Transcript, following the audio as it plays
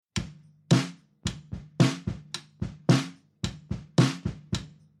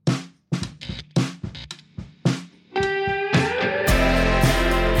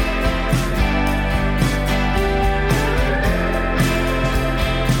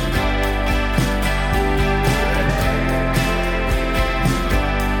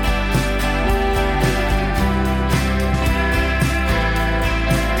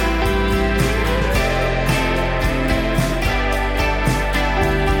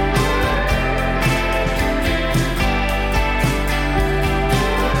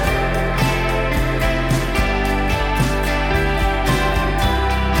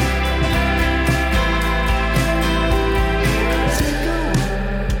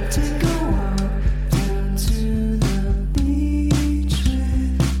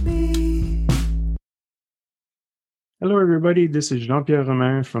Hello, everybody. This is Jean-Pierre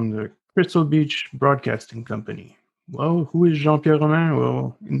Romain from the Crystal Beach Broadcasting Company. Well, who is Jean-Pierre Romain?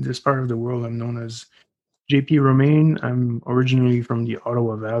 Well, in this part of the world, I'm known as JP Romain. I'm originally from the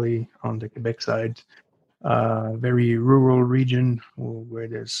Ottawa Valley on the Quebec side, very rural region where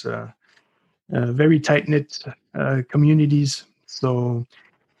there's very tight-knit communities. Why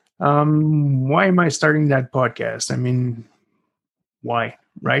am I starting that podcast? I mean, why,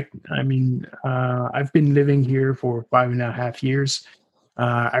 right? I've been living here for 5.5 years.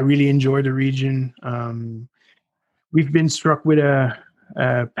 I really enjoy the region. We've been struck with a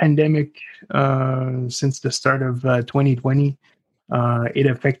pandemic since the start of 2020. It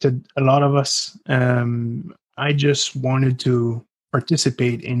affected a lot of us. I just wanted to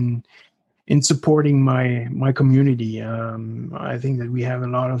participate in supporting my community. I think that we have a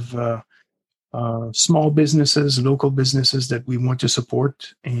lot of small businesses, local businesses that we want to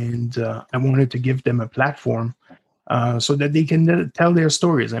support, and I wanted to give them a platform so that they can tell their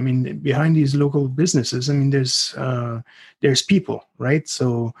stories. I mean, behind these local businesses, I mean, there's people, right?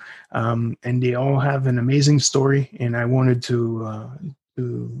 And they all have an amazing story, and I wanted to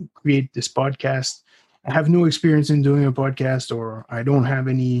create this podcast. I have no experience in doing a podcast, or I don't have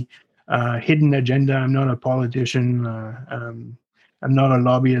any hidden agenda. I'm not a politician. I'm not a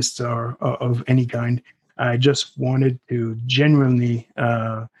lobbyist or of any kind. I just wanted to genuinely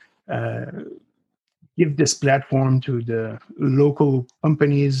uh, give this platform to the local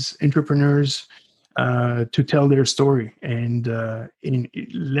companies, entrepreneurs, to tell their story and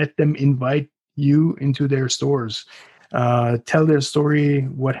let them invite you into their stores. Tell their story,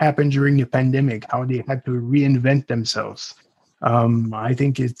 what happened during the pandemic, how they had to reinvent themselves. I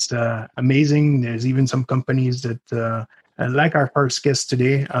think it's amazing. There's even some companies that, like our first guest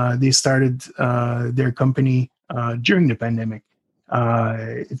today, they started their company during the pandemic.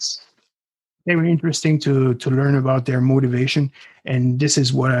 It's very interesting to learn about their motivation, and this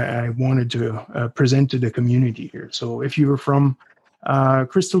is what I wanted to present to the community here. So if you were from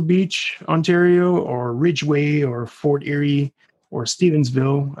Crystal Beach, Ontario, or Ridgeway, or Fort Erie, or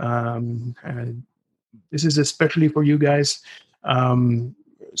Stevensville, this is especially for you guys.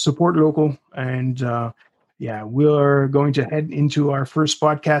 Support local, and yeah, we're going to head into our first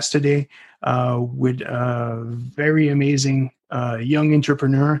podcast today with a very amazing young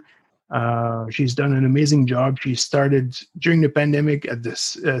entrepreneur. She's done an amazing job. She started during the pandemic at the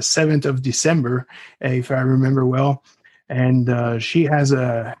 7th of December, if I remember well. And she has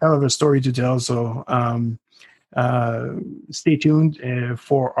a hell of a story to tell. So uh, stay tuned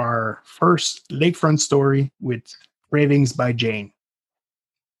for our first lakefront story with Cravings by Jane.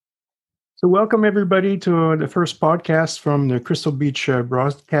 So, welcome everybody to the first podcast from the Crystal Beach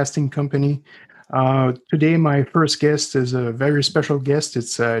Broadcasting Company. Today, my first guest is a very special guest.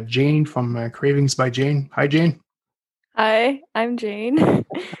 It's Jane from Cravings by Jane. Hi, Jane. Hi, I'm Jane.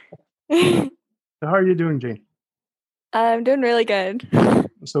 How are you doing, Jane? I'm doing really good.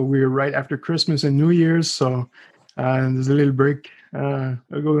 So, we're right after Christmas and New Year's. So, there's a little break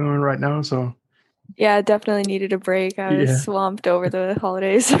going on right now. So, Yeah, I definitely needed a break. I was yeah. swamped over the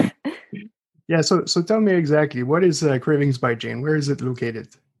holidays. Yeah. So tell me exactly, what is Cravings by Jane? Where is it located?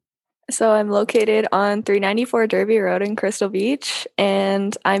 So I'm located on 394 Derby Road in Crystal Beach,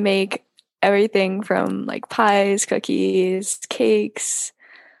 and I make everything from like pies, cookies, cakes.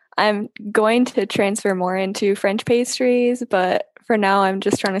 I'm going to transfer more into French pastries, but for now I'm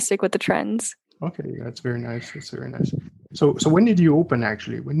just trying to stick with the trends. Okay, that's very nice. That's very nice. So when did you open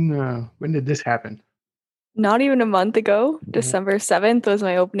actually? When did this happen? Not even a month ago, Oh, December 7th was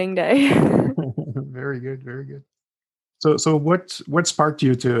my opening day. very good, very good. So what sparked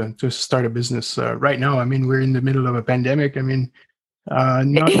you to start a business right now? I mean, we're in the middle of a pandemic. I mean,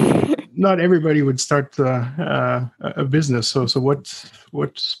 not everybody would start a business. So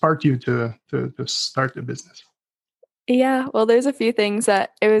what sparked you to start a business? Yeah, well, there's a few things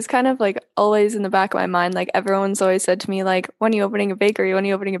that it was kind of like always in the back of my mind. Like everyone's always said to me, like, when are you opening a bakery? When are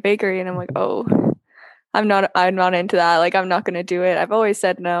you opening a bakery? And I'm like, oh, I'm not into that. Like, I'm not gonna do it. I've always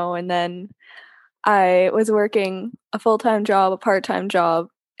said no. And then I was working a full-time job, a part-time job,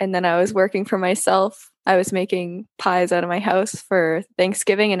 and then I was working for myself. I was making pies out of my house for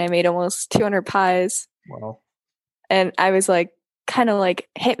Thanksgiving, and I made almost 200 pies. Wow. And I was like, kind of like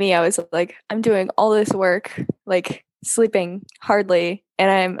hit me. I was like, I'm doing all this work, like sleeping hardly,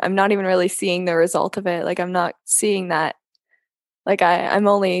 and I'm not even really seeing the result of it. Like I'm not seeing that. Like I'm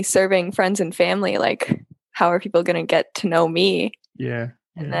only serving friends and family. Like how are people gonna get to know me? Yeah,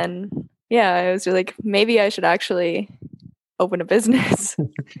 And yeah. then yeah, I was like, maybe I should actually open a business.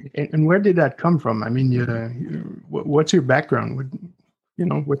 And where did that come from? I mean, what's your background?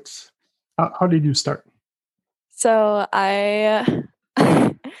 What's how did you start? So I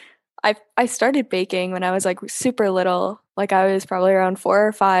started baking when I was like super little. Like I was probably around 4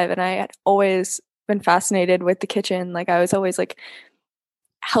 or 5, and I had always been fascinated with the kitchen. Like I was always like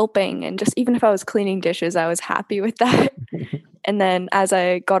helping, and just even if I was cleaning dishes, I was happy with that. And then as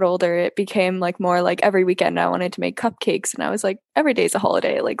I got older, it became like more like every weekend I wanted to make cupcakes, and I was like, every day's a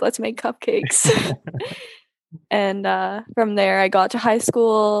holiday. Like let's make cupcakes. And from there, I got to high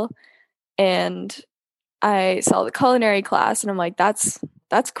school, and I saw the culinary class, and I'm like, that's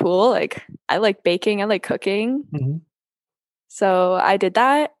cool. Like I like baking, I like cooking. Mm-hmm. So I did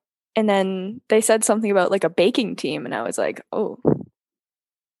that, and then they said something about like a baking team, and I was like, oh,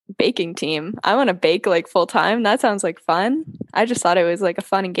 baking team. I want to bake like full time. That sounds like fun. I just thought it was like a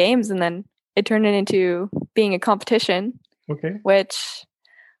fun and games, and then it turned it into being a competition, Okay. which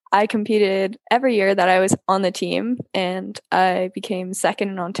I competed every year that I was on the team, and I became second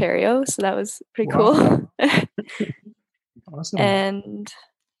in Ontario. So that was pretty Wow. cool. Awesome.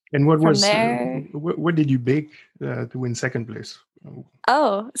 And what from was there, what did you bake to win second place?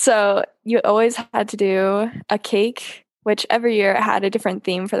 so you always had to do a cake, which every year it had a different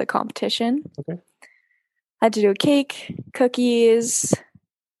theme for the competition. Okay. I had to do a cake, cookies.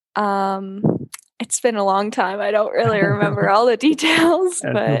 It's been a long time. I don't really remember all the details,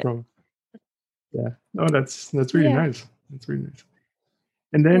 No but problem. Yeah. No, that's really yeah, nice. That's really nice.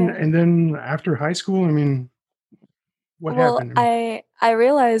 And then after high school, I mean, what well, happened? I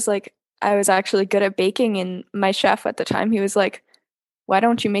realized like I was actually good at baking, and my chef at the time, he was like, why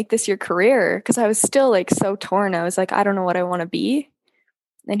don't you make this your career? Because I was still like so torn. I was like, I don't know what I want to be.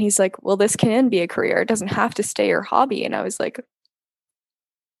 And he's like, well, this can be a career. It doesn't have to stay your hobby. And I was like,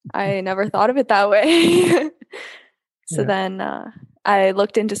 I never thought of it that way. So Yeah. then I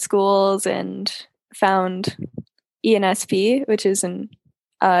looked into schools and found ENSP, which is in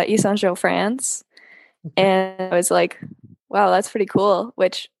Saint-Jean, France. Okay. And I was like, wow, that's pretty cool.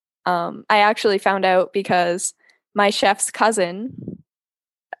 Which I actually found out because my chef's cousin,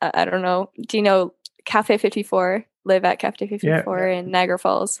 I don't know, do you know Cafe 54? Live at Cafe 54 in Niagara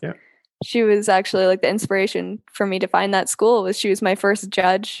Falls. Yeah. She was actually like the inspiration for me to find that school. Was she was my first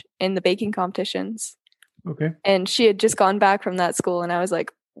judge in the baking competitions. Okay. And she had just gone back from that school, and I was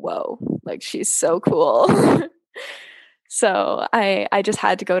like, whoa, like she's so cool. So I just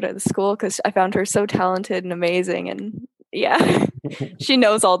had to go to the school because I found her so talented and amazing, and yeah, she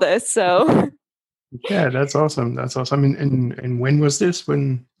knows all this. So Yeah, that's awesome. That's awesome. And when was this?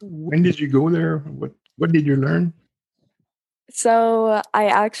 When did you go there? What did you learn? so I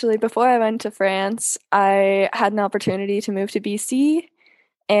actually, before I went to France, I had an opportunity to move to BC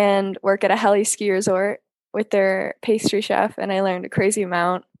and work at a heli ski resort with their pastry chef, and I learned a crazy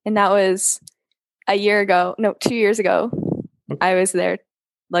amount. And that was a year ago, no, 2 years ago. Okay. I was there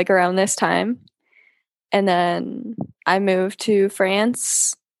like around this time. And then I moved to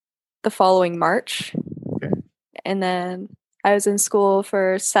France the following March. Okay. And then I was in school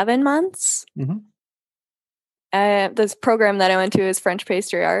for 7 months. Mm-hmm. This program that I went to is French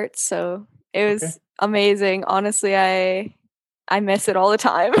pastry arts. So it was amazing. Honestly, I miss it all the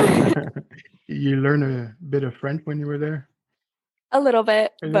time. You learn a bit of French when you were there? A little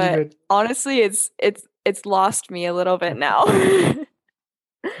bit, A little but bit. honestly, it's lost me a little bit now.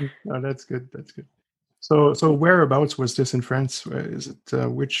 Oh, that's good. That's good. So whereabouts was this in France? Is it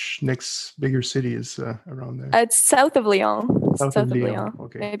which next bigger city is around there? It's south of Lyon. South of Lyon.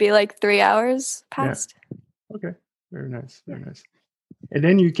 Okay. Maybe like 3 hours past. Yeah. Okay. Very nice. Very nice. And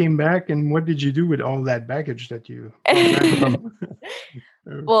then you came back, and what did you do with all that baggage that you brought back from?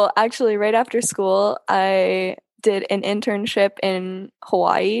 Well, actually, right after school, I did an internship in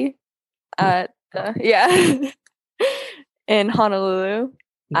Hawaii at in Honolulu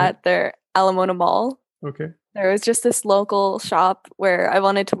at their Alamona Mall. Okay. There was just this local shop where I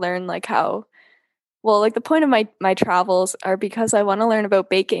wanted to learn like how, well, like the point of my travels are because I want to learn about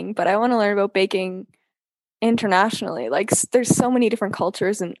baking, but I want to learn about baking internationally. Like there's so many different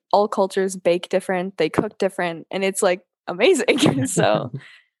cultures, and all cultures bake different, they cook different, and it's like amazing. So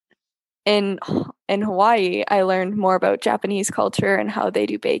in Hawaii, I learned more about Japanese culture and how they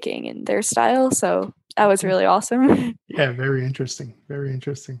do baking and their style. So that was really awesome. Yeah, very interesting. Very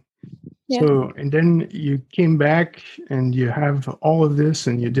interesting. Yeah. So, and then you came back and you have all of this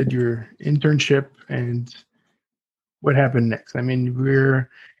and you did your internship, and what happened next? I mean, we're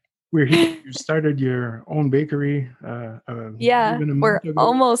here. You started your own bakery. Yeah, even a we're month ago.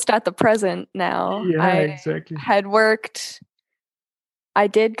 almost at the present now. Yeah, exactly. I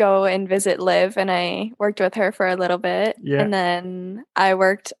did go and visit Liv, and I worked with her for a little bit. Yeah. And then I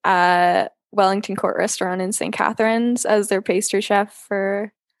worked at Wellington Court Restaurant in St. Catharines as their pastry chef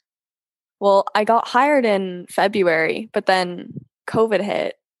for Well, I got hired in February, but then COVID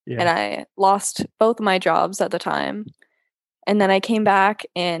hit and Yeah. I lost both my jobs at the time. And then I came back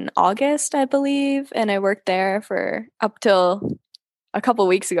in August, I believe, and I worked there for up till a couple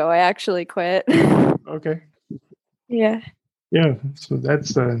weeks ago. I actually quit. Okay. Yeah. Yeah. So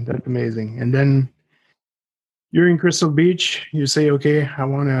that's amazing. And then you're in Crystal Beach. You say, okay, I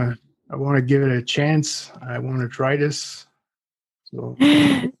wanna give it a chance. I want to try this. So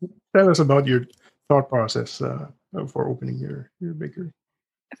tell us about your thought process for opening your bakery.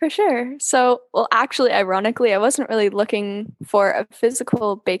 For sure. So, well, actually, ironically, I wasn't really looking for a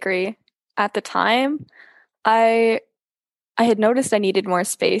physical bakery at the time. I I had noticed I needed more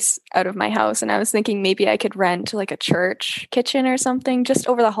space out of my house, and I was thinking maybe I could rent like a church kitchen or something just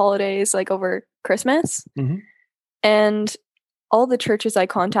over the holidays, like over Christmas. Hmm. And all the churches I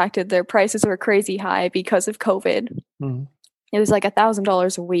contacted, their prices were crazy high because of COVID. Hmm. It was like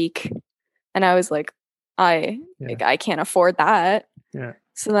 $1,000 a week, and I was like, Yeah. I can't afford that. Yeah.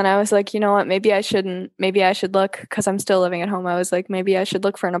 So then I was like, you know what, maybe I shouldn't, maybe I should look, because I'm still living at home. I was like, maybe I should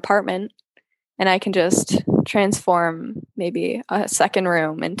look for an apartment and I can just transform maybe a second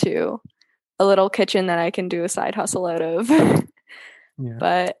room into a little kitchen that I can do a side hustle out of. Yeah.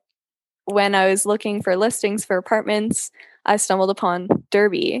 But when I was looking for listings for apartments, I stumbled upon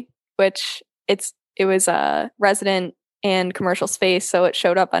Derby, which it was a resident and commercial space, so it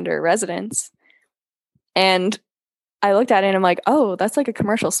showed up under residence. And I looked at it and I'm like, oh, that's like a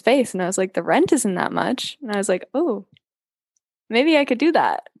commercial space. And I was like, the rent isn't that much. And I was like, oh, maybe I could do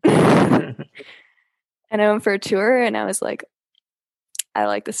that. And I went for a tour and I was like, I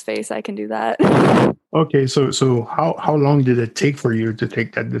like the space. I can do that. Okay, so how long did it take for you to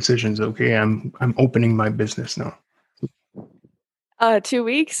take that decision? Okay, I'm opening my business now. 2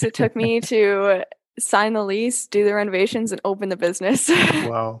 weeks. It took me to sign the lease, do the renovations, and open the business.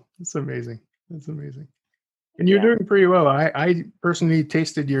 Wow, that's amazing. That's amazing. And you're Yeah. doing pretty well. I personally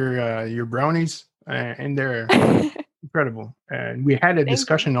tasted your brownies, and they're incredible. And we had a Thank you.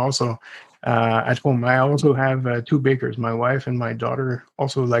 discussion also at home. I also have two bakers. My wife and my daughter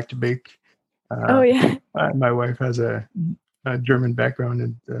also like to bake. Oh, Uh, yeah. my wife has a German background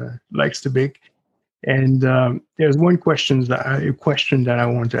and likes to bake. And there's one question that I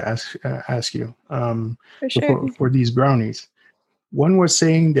want to ask you For sure. for these brownies. One was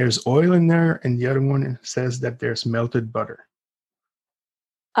saying there's oil in there, and the other one says that there's melted butter.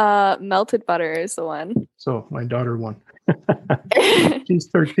 Melted butter is the one. So my daughter won. She's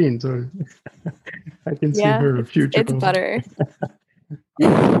 13, so I can see Yeah, her future. it's butter.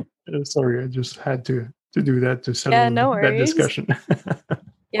 Sorry, I just had to do that to Yeah, settle no that worries. discussion.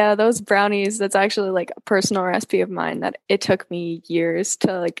 Yeah, those brownies, that's actually like a personal recipe of mine that it took me years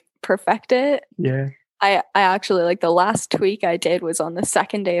to like perfect it. Yeah, I actually like the last tweak I did was on the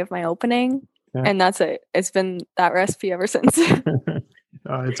second day of my opening, yeah. and that's it. It's been that recipe ever since.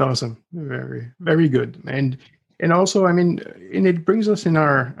 It's awesome. Very, very good. And also, I mean, and it brings us in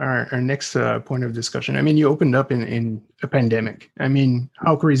our next point of discussion. I mean, you opened up in a pandemic. I mean,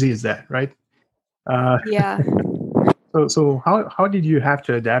 how crazy is that, right? Yeah. So how did you have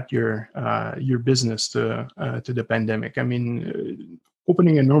to adapt your business to the pandemic? I mean,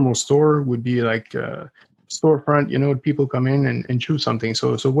 opening a normal store would be like storefront. You know, people come in and choose something.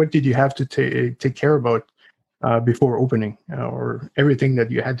 So what did you have to take care about before opening, or everything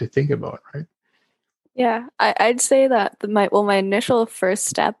that you had to think about, right? Yeah, I'd say that my initial first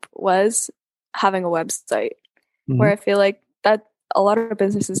step was having a website, where Hmm. I feel like that a lot of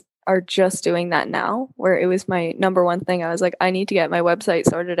businesses are just doing that now, where it was my number one thing. I was like, I need to get my website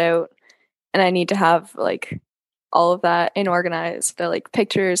sorted out, and I need to have like all of that in organized, the like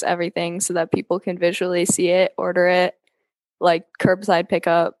pictures, everything, so that people can visually see it, order it, like curbside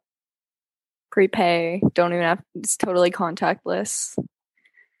pickup, prepay, don't even have, it's totally contactless.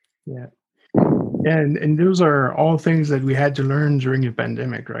 Yeah. And those are all things that we had to learn during the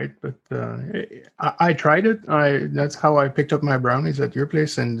pandemic, right? But I tried it. That's how I picked up my brownies at your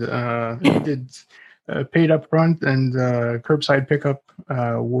place, and did paid up front, and curbside pickup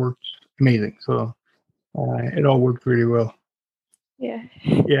worked amazing. So it all worked really well. Yeah.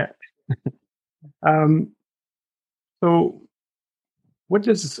 Yeah. Um, so what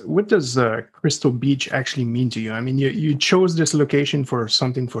does Crystal Beach actually mean to you? I mean, you chose this location for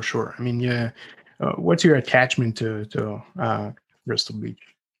something for sure. I mean, yeah. What's your attachment to Crystal Beach?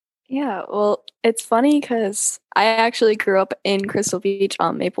 Yeah, well, it's funny because I actually grew up in Crystal Beach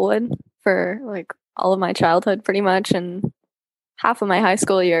on Maplewood for like all of my childhood, pretty much, and half of my high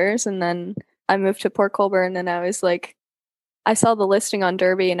school years. And then I moved to Port Colborne, and I was like, I saw the listing on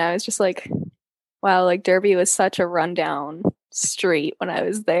Derby, and I was just like, wow, like Derby was such a rundown street when I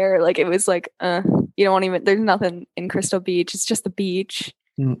was there. Like it was like, you don't want even. There's nothing in Crystal Beach. It's just the beach.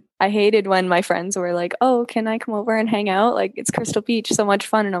 I hated when my friends were like, "Oh, can I come over and hang out? Like it's Crystal Beach, so much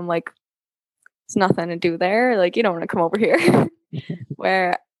fun." And I'm like, "It's nothing to do there. Like you don't want to come over here."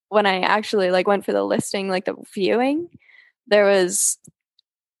 Where when I actually like went for the listing, like the viewing, there was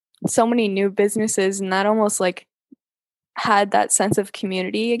so many new businesses, and that almost like had that sense of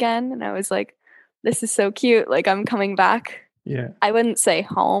community again. And I was like, "This is so cute. Like I'm coming back." Yeah. I wouldn't say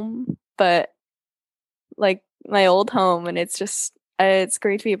home, but like my old home, and it's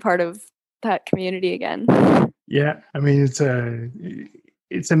great to be a part of that community again. Yeah, I mean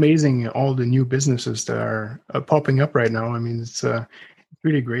it's amazing all the new businesses that are popping up right now. I mean it's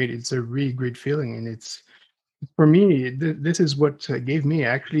really great. It's a really great feeling, and it's for me. This is what gave me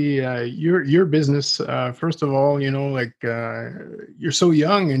actually your business. First of all, like you're so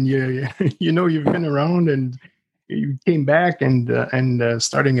young, and you you've been around, and you came back and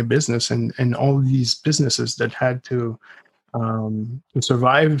starting a business, and all these businesses that had to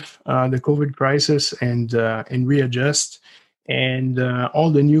survive the COVID crisis and readjust, and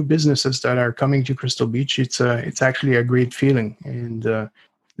all the new businesses that are coming to Crystal Beach. It's actually a great feeling, and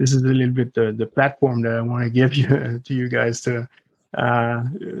this is a little bit the platform that I want to give you to you guys to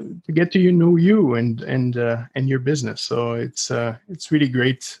get to know you and your business. So it's really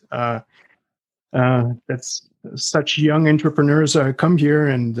great. That's such young entrepreneurs come here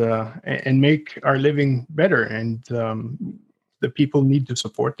and make our living better, and the people need to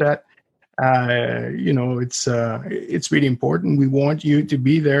support that. It's really important. We want you to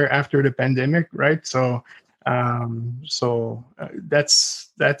be there after the pandemic, right? So that's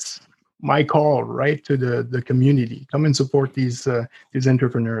my call, right, to the community. Come and support these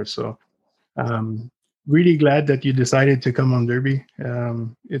entrepreneurs. So really glad that you decided to come on Derby.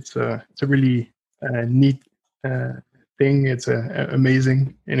 It's a really neat thing. It's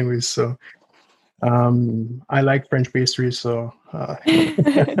amazing. Anyways, so I like French pastries, so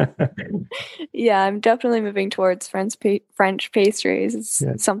Yeah, I'm definitely moving towards French pastries.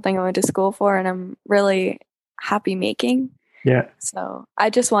 It's something I went to school for, and I'm really happy making. Yeah. So I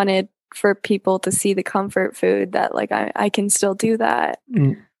just wanted for people to see the comfort food that like I can still do that.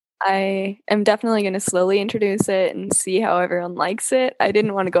 I am definitely going to slowly introduce it and see how everyone likes it. I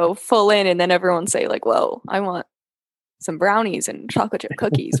didn't want to go full in and then everyone say like, "Whoa, I want some brownies and chocolate chip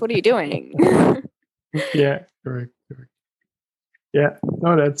cookies. What are you doing?" Yeah, correct. Yeah,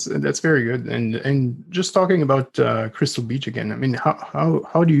 no, that's very good. And just talking about Crystal Beach again. I mean,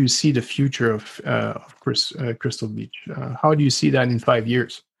 how do you see the future of Crystal Beach? How do you see that in 5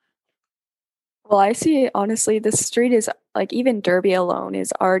 years? Well, I see honestly the street is like even Derby alone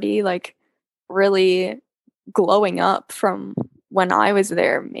is already like really glowing up from when I was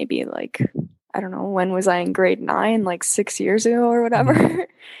there. Maybe like I don't know, when was I in grade 9, like 6 years ago or whatever.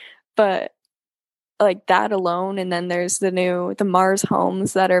 But like that alone, and then there's the Mars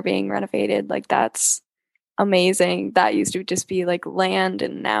homes that are being renovated. Like that's amazing. That used to just be like land,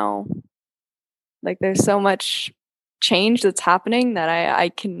 and now like there's so much change that's happening that I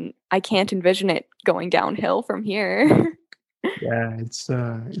can't envision it going downhill from here. Yeah, it's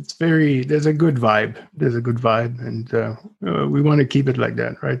very. There's a good vibe. And we want to keep it like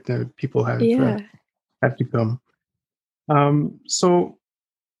that, right? People have to come. So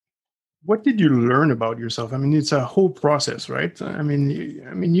what did you learn about yourself? I mean, it's a whole process, right? I mean,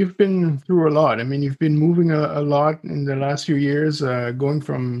 you've been through a lot. I mean, you've been moving a lot in the last few years, going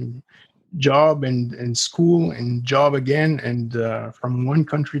from job and school and job again, and from one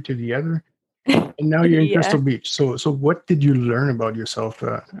country to the other. And now you're in Crystal Beach. So what did you learn about yourself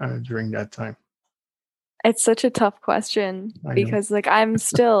during that time? It's such a tough question because like I'm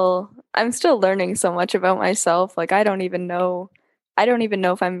still learning so much about myself. Like I don't even know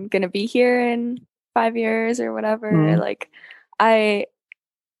if I'm going to be here in 5 years or whatever. Like I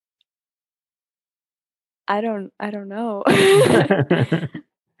don't know.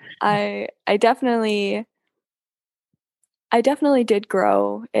 I definitely did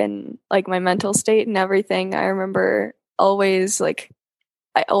grow in like my mental state and everything. I remember always like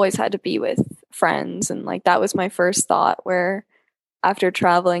I always had to be with friends, and like that was my first thought, where after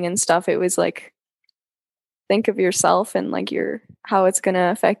traveling and stuff it was like think of yourself and like how it's going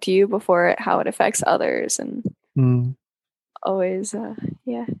to affect you before how it affects others, and always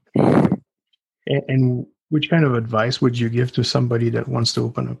yeah. And which kind of advice would you give to somebody that wants to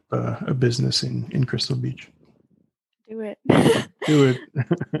open up a business in Crystal Beach? Do it. Do it.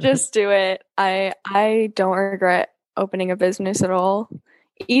 Just do it. I don't regret opening a business at all.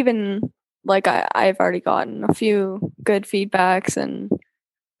 Even like I've already gotten a few good feedbacks and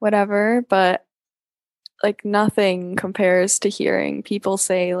whatever, but like nothing compares to hearing people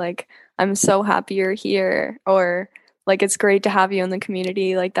say like, I'm so happy you're here, or like, it's great to have you in the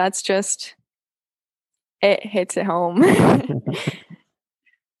community. Like, that's just, it hits it home. Yeah,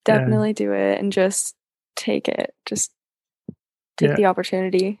 Definitely do it and just take it. Just take yeah, the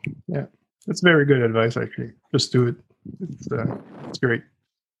opportunity. yeah. That's very good advice, actually. Just do it. It's great.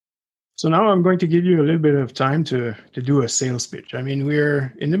 So now I'm going to give you a little bit of time to do a sales pitch. I mean,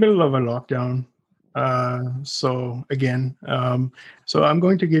 we're in the middle of a lockdown. So again, so I'm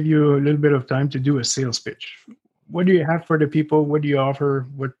going to give you a little bit of time to do a sales pitch. What do you have for the people? What do you offer?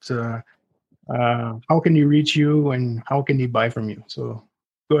 How can you reach you, and how can they buy from you? So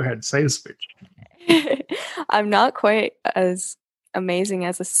go ahead, sales pitch. I'm not quite as amazing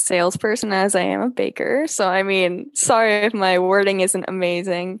as a salesperson as I am a baker. So, I mean, sorry if my wording isn't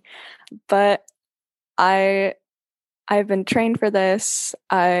amazing, but I've been trained for this.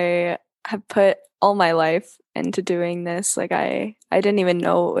 I have put all my life into doing this. Like I didn't even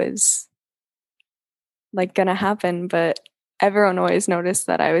know it was like gonna happen, but everyone always noticed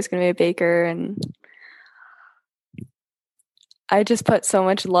that I was gonna be a baker, and I just put so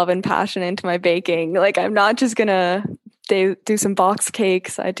much love and passion into my baking. Like I'm not just gonna do some box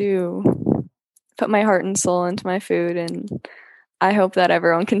cakes. I do put my heart and soul into my food, and I hope that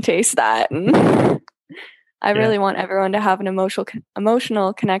everyone can taste that. And I Yeah, really want everyone to have an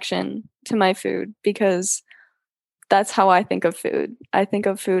emotional connection to my food, because that's how I think of food. I think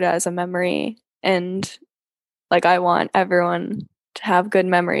of food as a memory, and like I want everyone to have good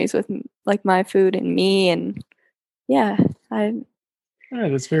memories with like my food and me. And yeah, I yeah,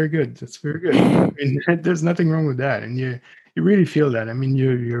 that's very good. That's very good. I mean, there's nothing wrong with that, and you really feel that. I mean,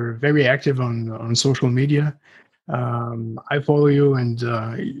 you're very active on social media. I follow you, and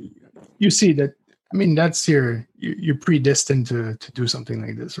you see that. I mean, that's you're predestined to do something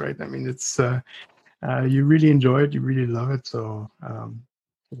like this, right? I mean, it's you really enjoy it, you really love it, so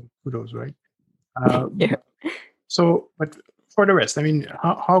kudos, right? Uh, yeah. so, but for the rest, I mean,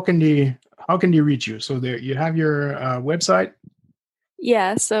 how can they reach you? So there, you have your website.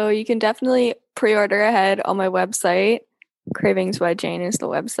 Yeah, so you can definitely pre-order ahead on my website. Cravings by Jane is the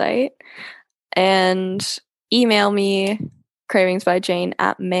website. And email me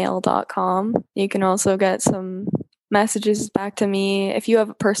cravingsbyjane@mail.com. You can also get some messages back to me. If you have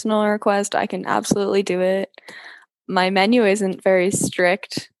a personal request, I can absolutely do it. My menu isn't very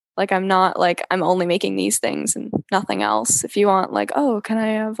strict. Like I'm not like I'm only making these things and nothing else. If you want like, oh, can I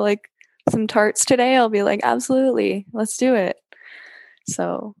have like some tarts today? I'll be like, absolutely. Let's do it.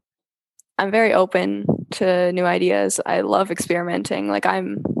 So I'm very open to new ideas. I love experimenting. Like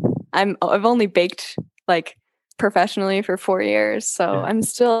I've only baked like professionally for 4 years, so Yeah, I'm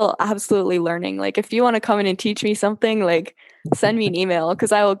still absolutely learning. Like if you want to come in and teach me something, like send me an email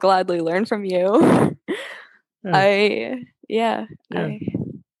because I will gladly learn from you. yeah, I yeah, yeah. I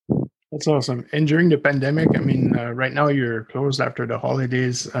That's awesome. And during the pandemic, I mean, right now you're closed after the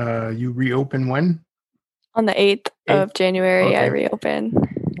holidays. You reopen when? on the 8th Eighth. of January I Okay. reopen.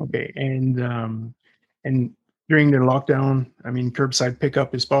 Okay. And during the lockdown, I mean, curbside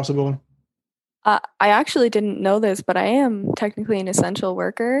pickup is possible. I actually didn't know this, but I am technically an essential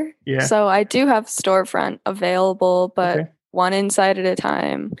worker. Yeah. So I do have storefront available, but Okay. one inside at a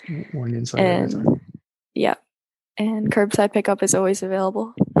time. One inside at a And time. yeah, and curbside pickup is always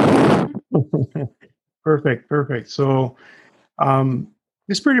available. Perfect. Perfect. So, um,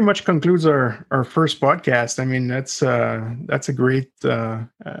 this pretty much concludes our first podcast. I mean, that's a great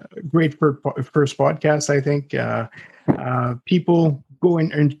first podcast. I think people go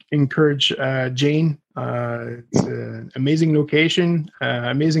and encourage Jane. It's an amazing location,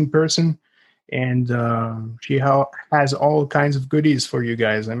 amazing person, and she has all kinds of goodies for you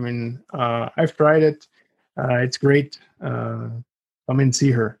guys. I mean, I've tried it. It's great. Come and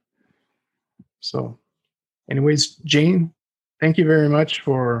see her. So, anyways, Jane, thank you very much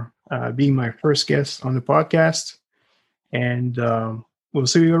for being my first guest on the podcast. And we'll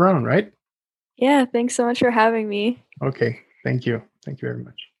see you around, right? Yeah, thanks so much for having me. Okay. Thank you. Thank you very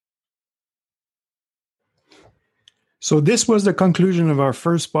much. So, this was the conclusion of our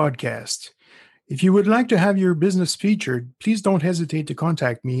first podcast. If you would like to have your business featured, please don't hesitate to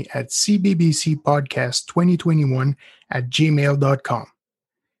contact me at cbbcpodcast2021 at gmail.com.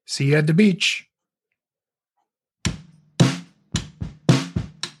 See you at the beach.